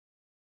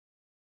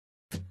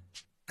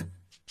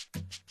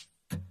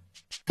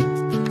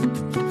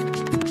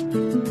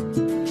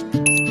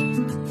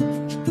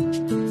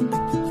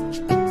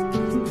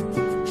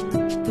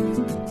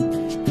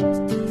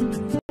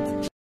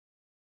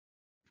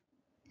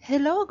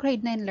Hello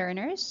grade 9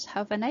 learners,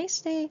 have a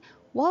nice day.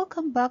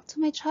 Welcome back to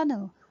my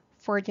channel.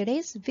 For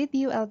today's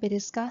video, I'll be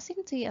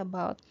discussing to you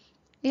about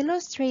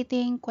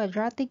illustrating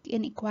quadratic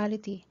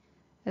inequality.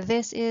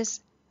 This is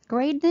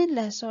grade 9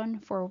 lesson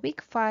for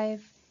week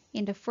 5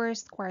 in the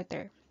first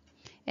quarter.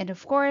 And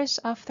of course,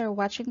 after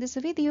watching this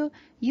video,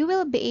 you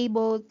will be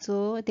able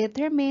to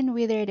determine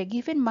whether the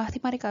given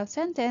mathematical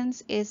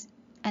sentence is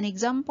an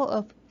example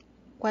of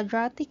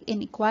quadratic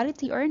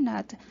inequality or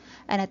not,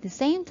 and at the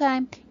same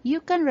time, you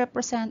can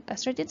represent a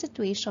certain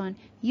situation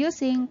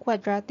using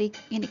quadratic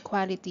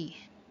inequality.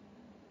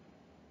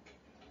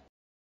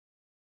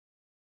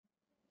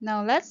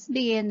 Now let's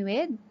begin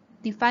with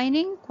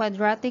defining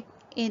quadratic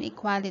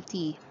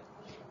inequality.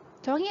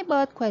 Talking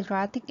about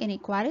quadratic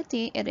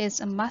inequality, it is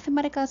a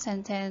mathematical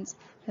sentence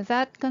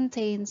that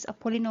contains a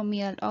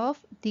polynomial of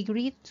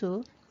degree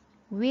 2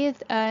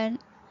 with an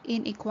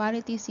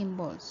inequality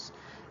symbols.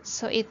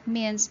 So it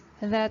means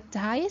that the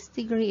highest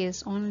degree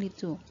is only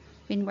 2.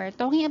 When we're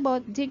talking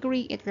about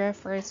degree, it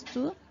refers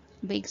to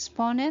the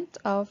exponent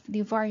of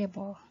the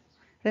variable.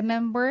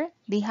 Remember,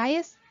 the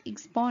highest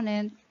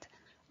exponent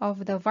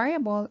of the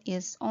variable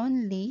is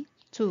only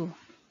 2.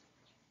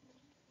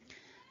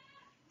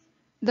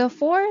 The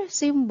four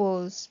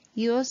symbols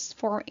used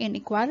for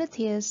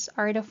inequalities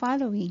are the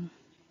following.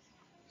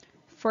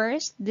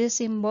 First, this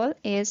symbol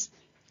is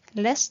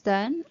less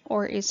than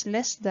or is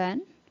less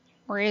than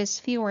or is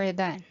fewer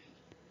than.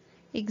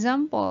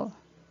 Example,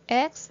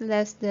 x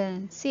less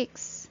than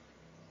 6.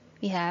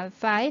 We have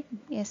 5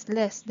 is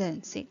less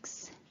than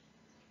 6.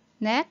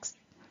 Next,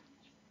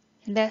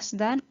 less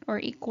than or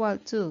equal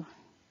to.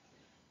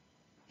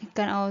 It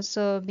can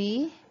also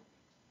be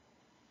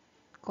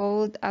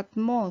called at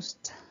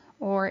most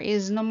or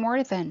is no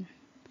more than.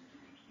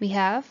 We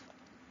have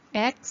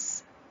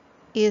x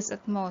is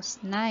at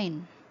most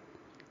 9.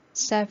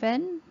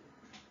 7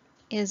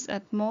 is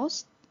at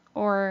most,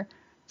 or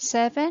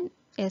 7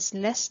 is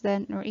less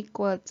than or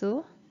equal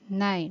to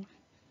 9.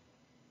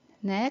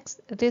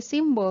 Next, the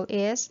symbol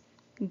is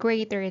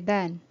greater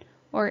than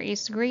or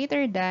is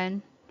greater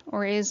than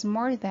or is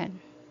more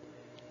than.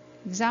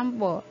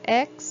 Example,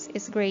 x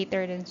is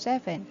greater than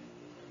 7.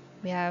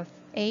 We have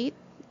 8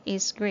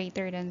 is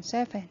greater than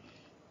 7.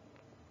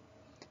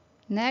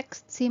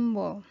 Next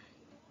symbol,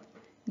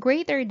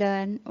 greater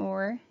than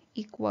or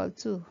equal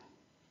to.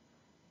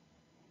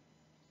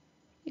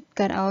 It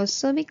can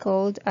also be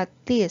called at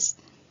least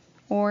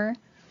or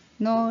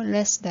no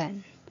less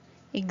than.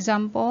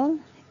 Example,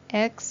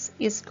 x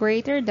is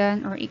greater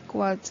than or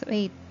equal to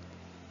 8.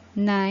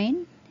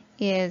 9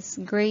 is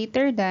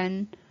greater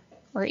than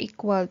or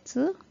equal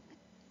to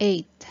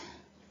 8.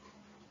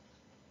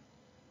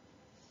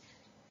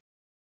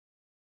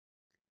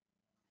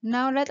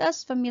 Now let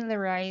us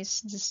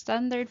familiarize the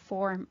standard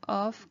form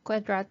of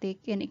quadratic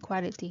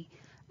inequality,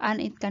 and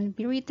it can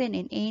be written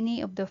in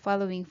any of the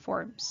following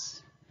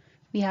forms.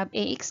 We have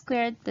ax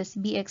squared plus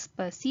bx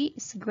plus c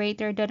is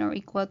greater than or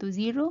equal to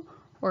 0,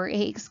 or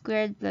ax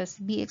squared plus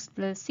bx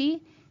plus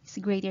c is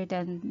greater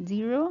than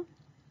 0,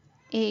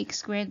 ax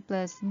squared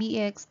plus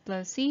bx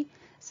plus c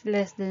is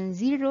less than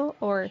 0,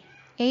 or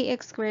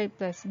ax squared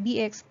plus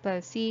bx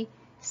plus c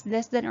is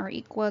less than or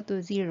equal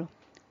to 0.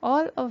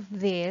 All of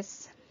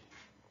these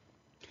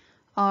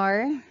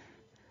are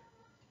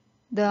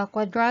the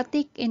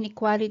quadratic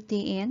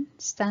inequality in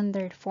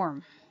standard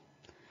form.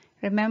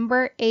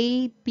 Remember,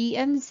 a, b,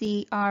 and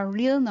c are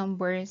real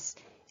numbers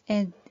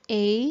and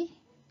a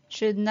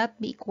should not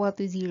be equal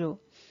to 0.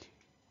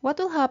 What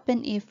will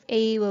happen if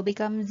a will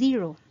become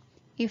 0?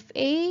 If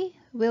a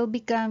will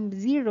become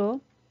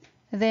 0,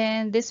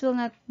 then this will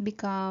not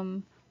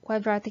become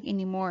quadratic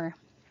anymore.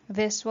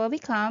 This will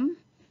become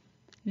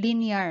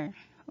linear.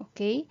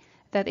 Okay?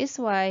 That is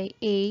why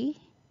a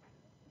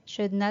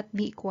should not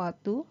be equal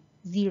to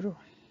 0.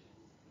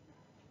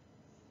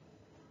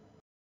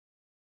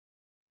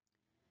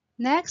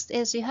 Next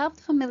is you have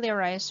to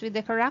familiarize with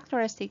the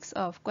characteristics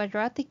of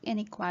quadratic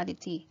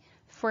inequality.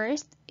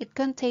 First, it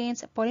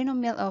contains a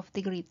polynomial of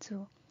degree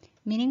 2,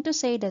 meaning to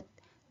say that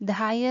the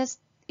highest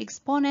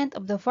exponent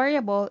of the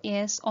variable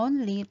is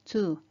only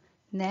 2.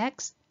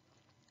 Next,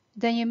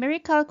 the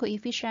numerical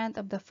coefficient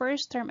of the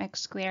first term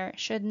x squared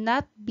should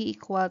not be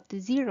equal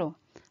to 0.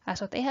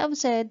 As what I have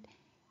said,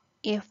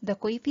 if the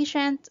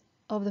coefficient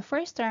of the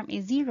first term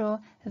is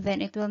 0,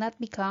 then it will not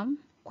become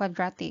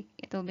quadratic.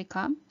 It will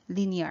become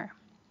linear.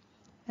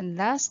 And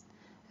last,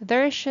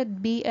 there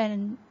should be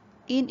an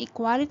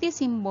inequality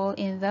symbol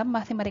in the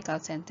mathematical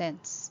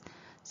sentence.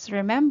 So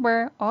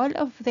remember, all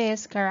of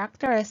these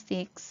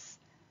characteristics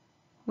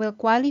will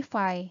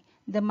qualify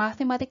the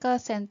mathematical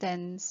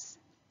sentence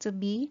to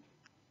be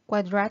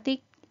quadratic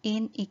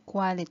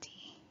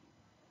inequality.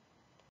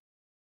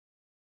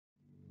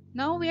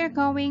 Now we are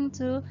going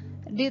to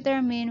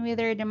determine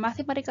whether the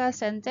mathematical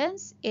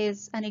sentence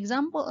is an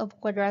example of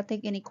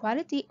quadratic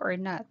inequality or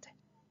not.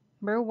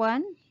 Number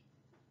 1,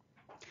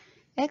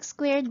 x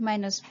squared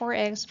minus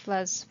 4x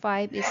plus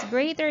 5 is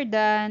greater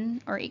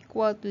than or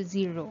equal to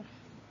 0.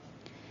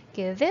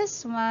 Okay,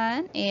 this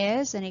one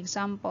is an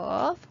example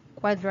of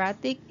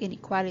quadratic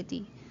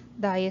inequality.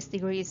 The highest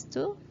degree is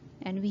 2.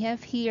 And we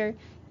have here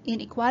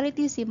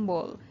inequality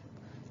symbol.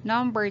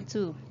 Number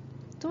 2.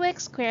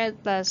 2x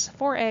squared plus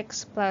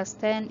 4x plus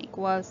 10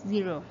 equals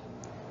 0.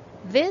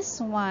 This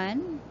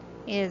one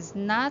is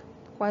not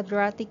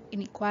quadratic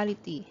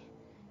inequality.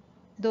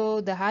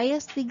 Though the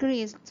highest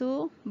degree is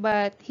 2,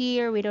 but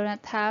here we do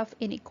not have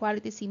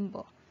inequality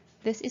symbol.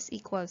 This is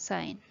equal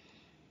sign.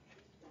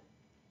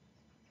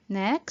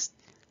 Next,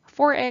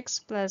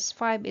 4x plus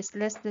 5 is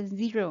less than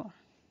 0.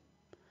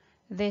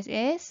 This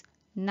is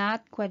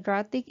not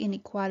quadratic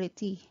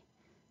inequality.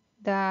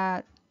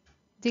 The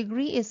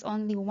degree is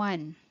only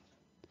 1.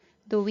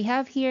 Though we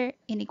have here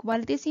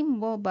inequality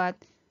symbol, but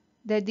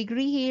the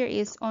degree here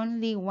is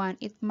only 1.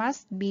 It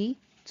must be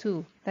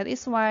 2. That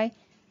is why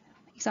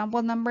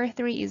example number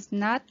 3 is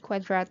not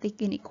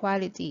quadratic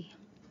inequality.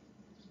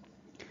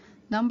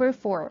 Number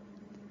 4.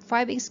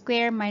 5x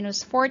squared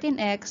minus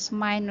 14x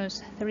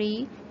minus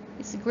 3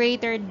 is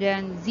greater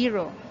than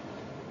 0.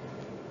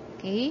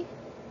 Okay,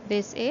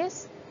 this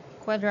is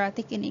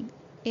quadratic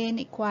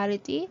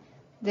inequality.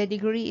 The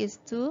degree is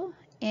 2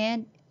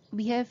 and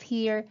we have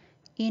here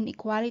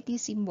inequality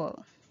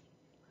symbol.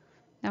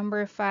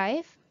 Number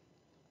 5.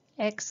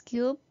 X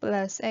cubed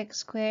plus x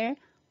squared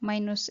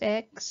minus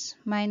x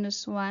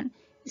minus 1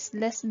 is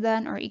less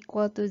than or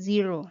equal to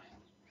 0.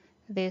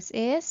 This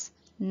is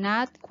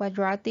not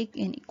quadratic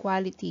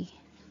inequality.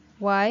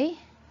 Why?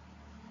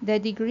 The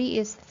degree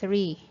is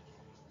 3.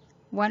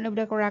 One of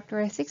the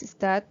characteristics is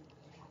that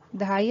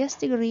the highest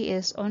degree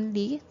is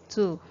only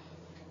 2.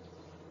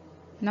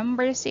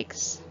 Number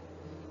 6.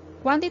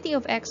 Quantity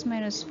of x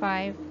minus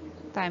 5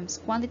 times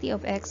quantity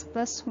of x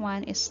plus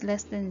 1 is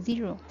less than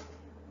 0.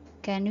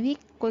 Can we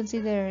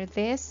consider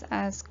this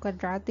as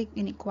quadratic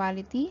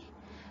inequality?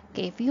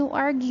 Okay, if you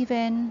are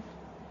given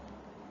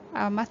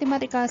a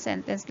mathematical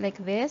sentence like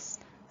this,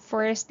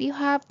 first you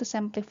have to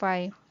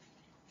simplify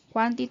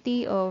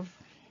quantity of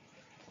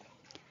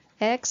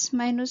x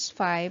minus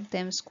 5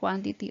 times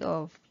quantity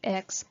of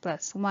x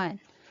plus 1.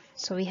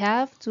 So we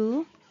have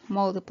to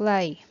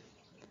multiply.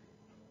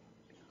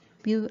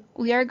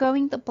 We are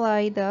going to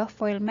apply the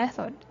FOIL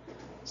method.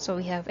 So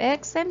we have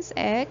x times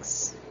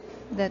x,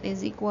 that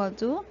is equal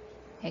to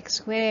x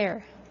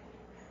squared.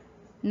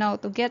 Now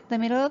to get the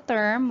middle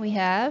term, we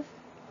have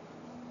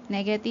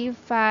negative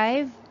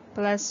 5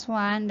 plus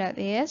 1, that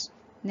is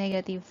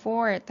negative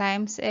 4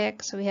 times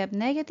x. So we have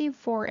negative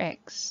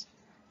 4x.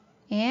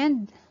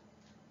 And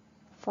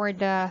for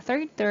the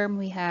third term,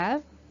 we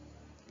have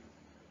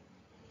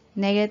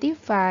negative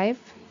 5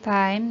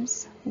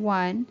 times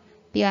 1.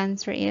 The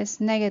answer is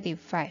negative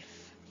 5.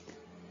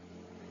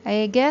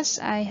 I guess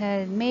I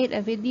had made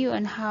a video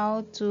on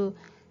how to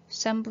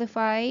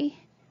simplify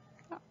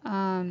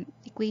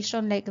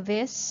equation like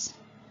this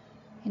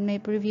in my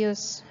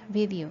previous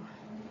video.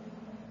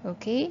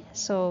 Okay,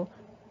 so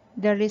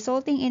the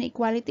resulting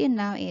inequality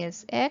now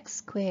is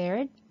x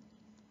squared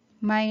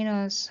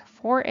minus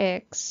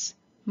 4x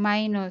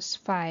minus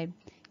 5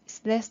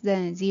 is less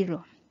than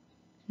 0.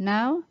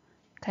 Now,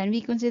 can we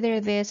consider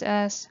this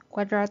as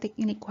quadratic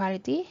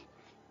inequality?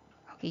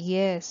 Okay,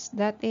 yes,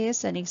 that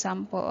is an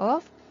example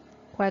of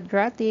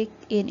quadratic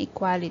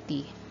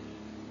inequality.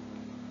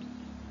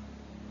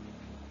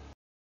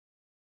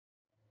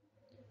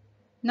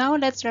 Now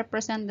let's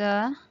represent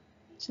the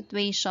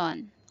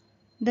situation.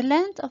 The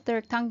length of the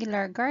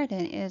rectangular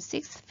garden is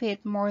 6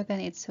 feet more than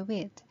its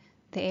width.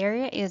 The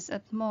area is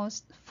at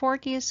most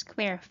 40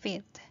 square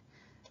feet.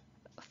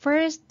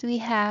 First, we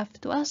have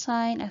to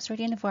assign a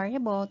certain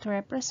variable to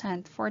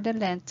represent for the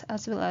length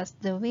as well as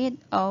the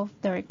width of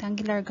the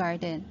rectangular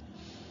garden.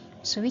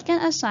 So we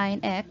can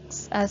assign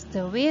x as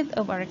the width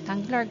of a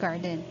rectangular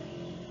garden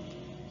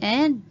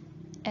and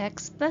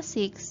x plus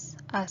 6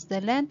 as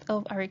the length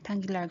of a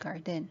rectangular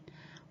garden.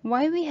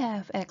 Why we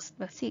have x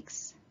plus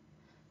 6?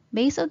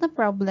 Based on the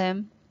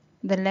problem,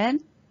 the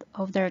length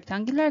of the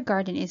rectangular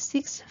garden is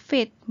 6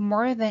 feet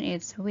more than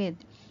its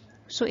width.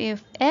 So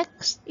if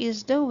x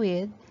is the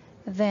width,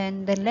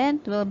 then the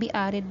length will be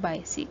added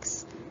by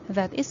 6.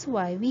 That is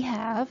why we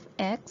have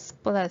x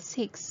plus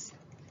 6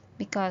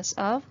 because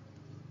of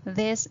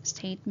this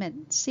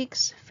statement,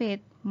 6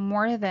 feet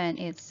more than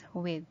its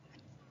width.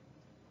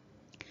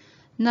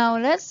 Now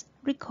let's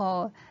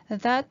recall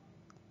that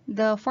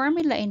the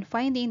formula in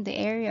finding the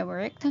area of a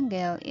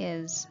rectangle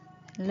is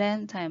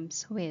length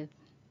times width.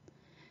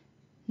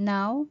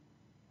 Now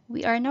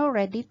we are now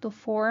ready to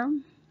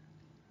form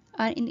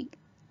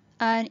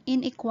an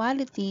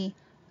inequality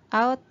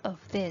out of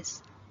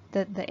this,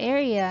 that the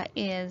area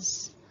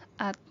is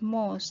at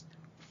most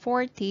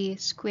 40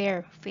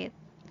 square feet.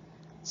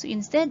 So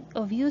instead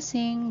of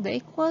using the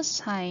equal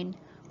sign,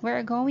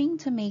 we're going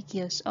to make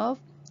use of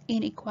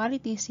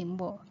inequality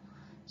symbol.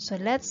 So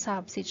let's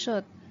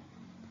substitute.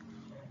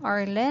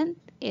 Our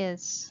length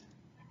is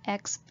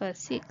x plus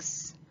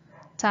 6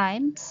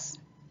 times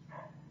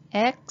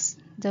x,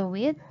 the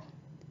width,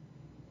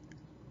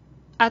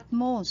 at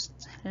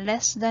most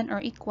less than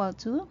or equal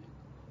to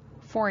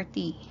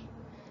 40.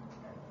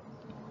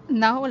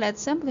 Now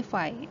let's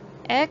simplify.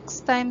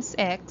 X times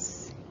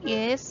x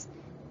is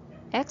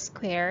x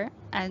squared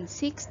and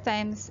 6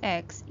 times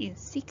x is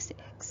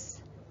 6x,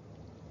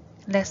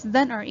 less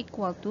than or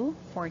equal to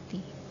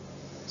 40.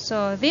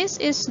 So this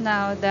is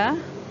now the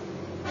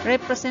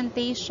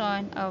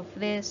representation of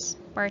this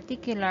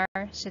particular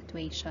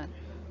situation.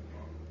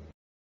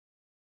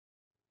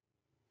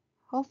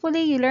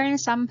 Hopefully you learned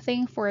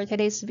something for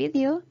today's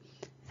video.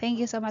 Thank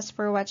you so much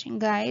for watching,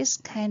 guys.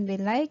 Kindly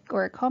like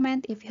or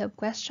comment if you have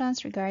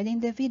questions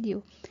regarding the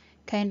video.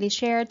 Kindly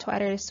share to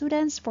other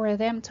students for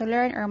them to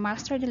learn or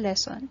master the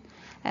lesson.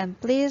 And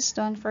please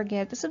don't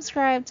forget to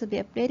subscribe to be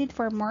updated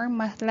for more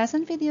math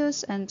lesson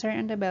videos and turn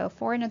on the bell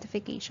for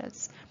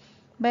notifications.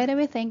 By the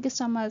way, thank you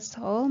so much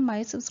to all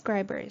my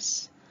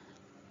subscribers.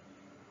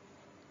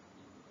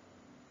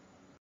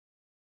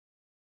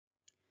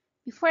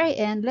 Before I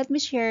end, let me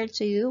share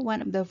to you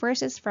one of the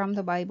verses from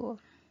the Bible.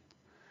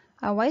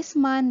 A wise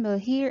man will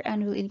hear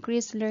and will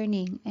increase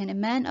learning, and a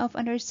man of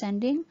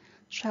understanding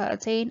shall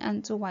attain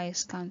unto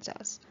wise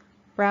counsels.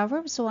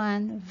 Proverbs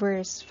 1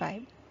 verse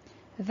 5.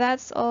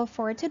 That's all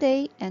for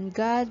today, and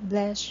God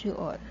bless you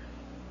all.